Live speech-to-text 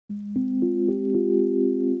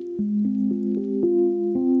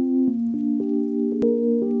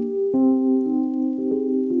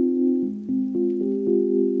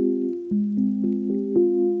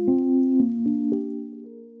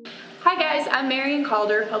I'm Marian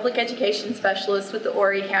Calder, Public Education Specialist with the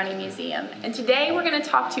Horry County Museum, and today we're going to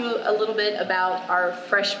talk to you a little bit about our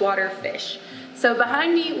freshwater fish. So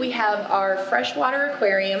behind me we have our freshwater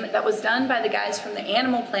aquarium that was done by the guys from the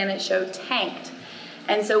Animal Planet show Tanked.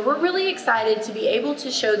 And so we're really excited to be able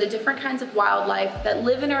to show the different kinds of wildlife that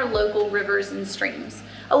live in our local rivers and streams.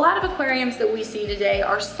 A lot of aquariums that we see today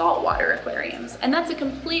are saltwater aquariums, and that's a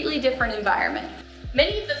completely different environment.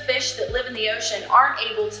 Many of the fish that live in the ocean aren't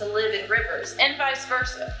able to live in rivers, and vice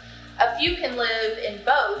versa. A few can live in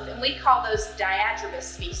both, and we call those diatropous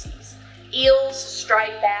species. Eels,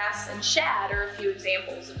 striped bass, and shad are a few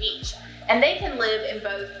examples of each, and they can live in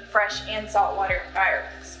both fresh and saltwater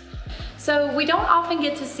environments. So we don't often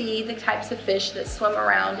get to see the types of fish that swim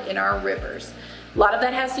around in our rivers. A lot of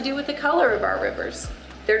that has to do with the color of our rivers.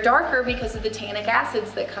 They're darker because of the tannic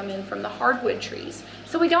acids that come in from the hardwood trees.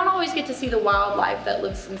 So we don't always get to see the wildlife that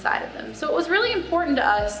lives inside of them. So it was really important to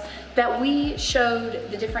us that we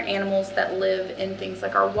showed the different animals that live in things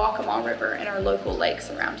like our Waccamaw River and our local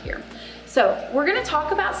lakes around here. So we're going to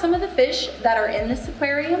talk about some of the fish that are in this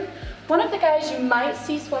aquarium. One of the guys you might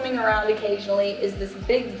see swimming around occasionally is this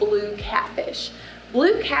big blue catfish.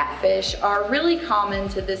 Blue catfish are really common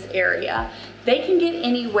to this area. They can get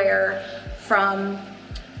anywhere from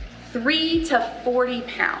 3 to 40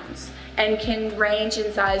 pounds and can range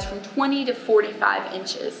in size from 20 to 45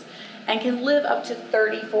 inches and can live up to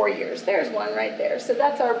 34 years. There's one right there. So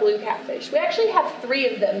that's our blue catfish. We actually have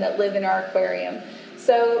 3 of them that live in our aquarium.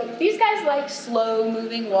 So these guys like slow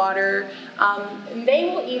moving water. They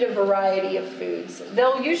will eat a variety of foods.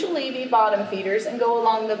 They'll usually be bottom feeders and go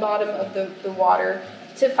along the bottom of the water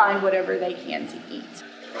to find whatever they can to eat.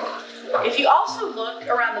 If you also look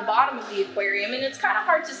around the bottom of the aquarium, and it's kind of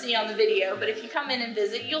hard to see on the video, but if you come in and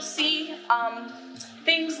visit, you'll see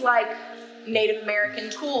things like Native American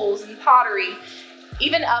tools and pottery,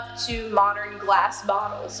 even up to modern glass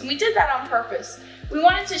bottles. And we did that on purpose. We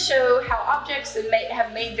wanted to show how objects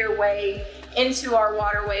have made their way into our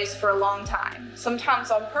waterways for a long time,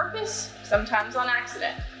 sometimes on purpose, sometimes on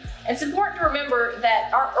accident. It's important to remember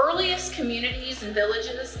that our earliest communities and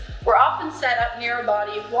villages were often set up near a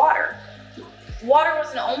body of water. Water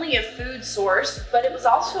wasn't only a food source, but it was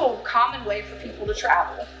also a common way for people to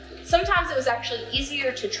travel. Sometimes it was actually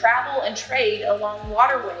easier to travel and trade along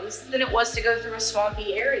waterways than it was to go through a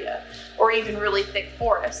swampy area or even really thick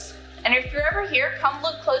forests. And if you're ever here, come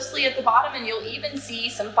look closely at the bottom and you'll even see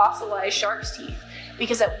some fossilized shark's teeth,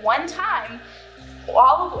 because at one time,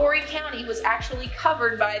 all of Horry County was actually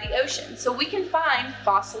covered by the ocean. So we can find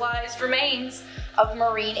fossilized remains of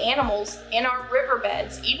marine animals in our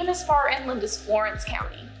riverbeds, even as far inland as Florence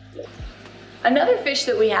County. Another fish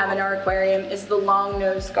that we have in our aquarium is the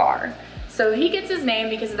long-nosed gar. So he gets his name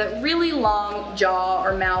because of that really long jaw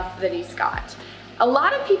or mouth that he's got. A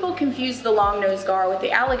lot of people confuse the long-nosed gar with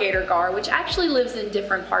the alligator gar, which actually lives in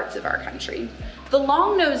different parts of our country. The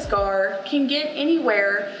long-nosed gar can get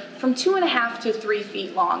anywhere from 2.5 to 3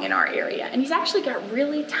 feet long in our area, and he's actually got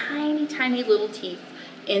really tiny, tiny little teeth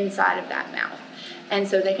inside of that mouth. And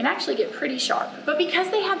so they can actually get pretty sharp. But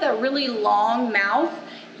because they have that really long mouth,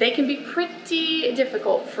 they can be pretty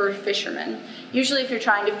difficult for fishermen. Usually if you're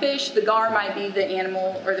trying to fish, the gar might be the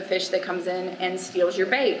animal or the fish that comes in and steals your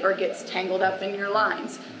bait or gets tangled up in your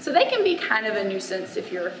lines. So they can be kind of a nuisance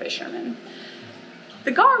if you're a fisherman.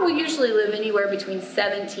 The gar will usually live anywhere between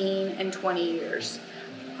 17 and 20 years.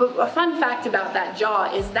 But a fun fact about that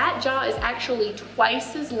jaw is actually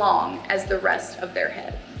twice as long as the rest of their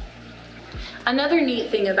head. Another neat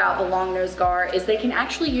thing about the long-nosed gar is they can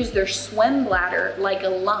actually use their swim bladder like a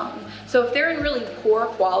lung. So if they're in really poor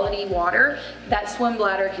quality water, that swim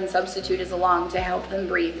bladder can substitute as a lung to help them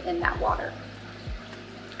breathe in that water.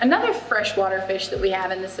 Another freshwater fish that we have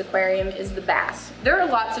in this aquarium is the bass. There are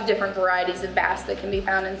lots of different varieties of bass that can be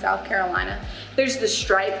found in South Carolina. There's the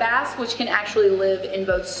striped bass, which can actually live in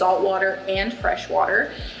both saltwater and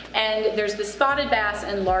freshwater. And there's the spotted bass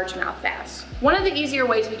and largemouth bass. One of the easier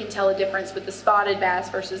ways we can tell a difference with the spotted bass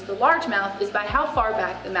versus the largemouth is by how far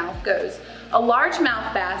back the mouth goes. A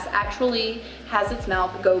largemouth bass actually has its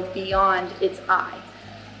mouth go beyond its eye.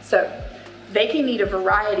 So they can eat a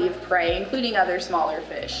variety of prey, including other smaller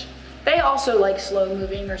fish. They also like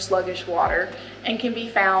slow-moving or sluggish water and can be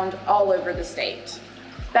found all over the state.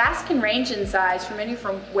 Bass can range in size from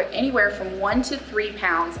anywhere from 1 to 3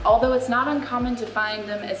 pounds, although it's not uncommon to find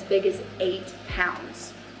them as big as 8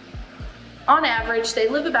 pounds. On average, they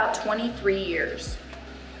live about 23 years.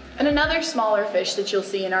 And another smaller fish that you'll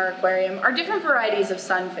see in our aquarium are different varieties of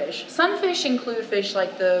sunfish. Sunfish include fish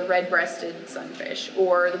like the red-breasted sunfish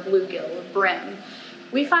or the bluegill or brim.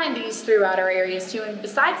 We find these throughout our areas too, and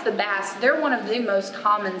besides the bass, they're one of the most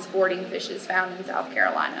common sporting fishes found in South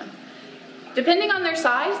Carolina. Depending on their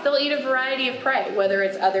size, they'll eat a variety of prey, whether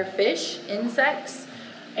it's other fish, insects,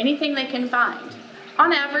 anything they can find.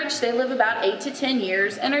 On average, they live about 8 to 10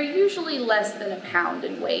 years and are usually less than a pound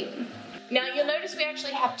in weight. Now you'll notice we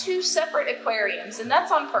actually have 2 separate aquariums, and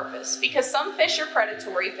that's on purpose because some fish are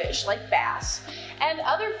predatory fish like bass, and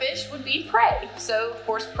other fish would be prey. So of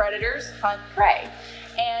course predators hunt prey,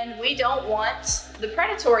 and we don't want the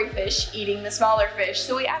predatory fish eating the smaller fish,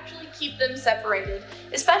 so we actually keep them separated,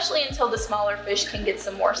 especially until the smaller fish can get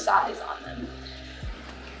some more size on them.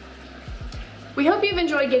 We hope you've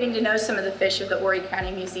enjoyed getting to know some of the fish of the Horry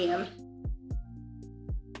County Museum.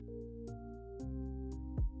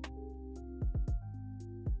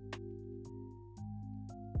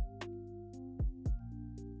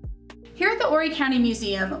 Here at the Horry County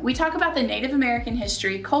Museum, we talk about the Native American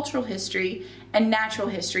history, cultural history, and natural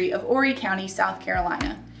history of Horry County, South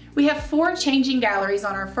Carolina. We have 4 changing galleries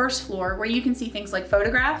on our first floor where you can see things like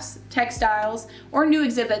photographs, textiles, or new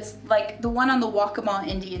exhibits like the one on the Waccamaw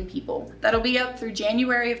Indian people. That'll be up through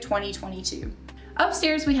January of 2022.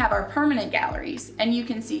 Upstairs we have our permanent galleries, and you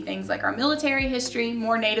can see things like our military history,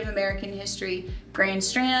 more Native American history, Grand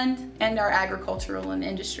Strand, and our agricultural and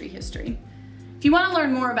industry history. If you want to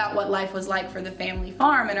learn more about what life was like for the family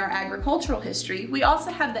farm and our agricultural history, we also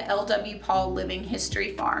have the L.W. Paul Living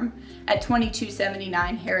History Farm at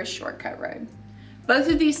 2279 Harris Shortcut Road. Both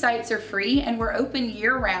of these sites are free and we're open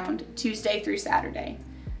year-round, Tuesday through Saturday.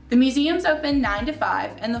 The museum's open 9 to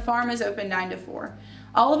 5 and the farm is open 9 to 4.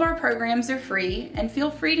 All of our programs are free, and feel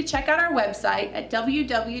free to check out our website at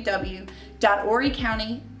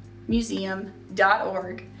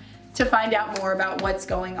www.horrycountymuseum.org to find out more about what's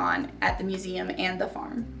going on at the museum and the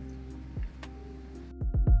farm.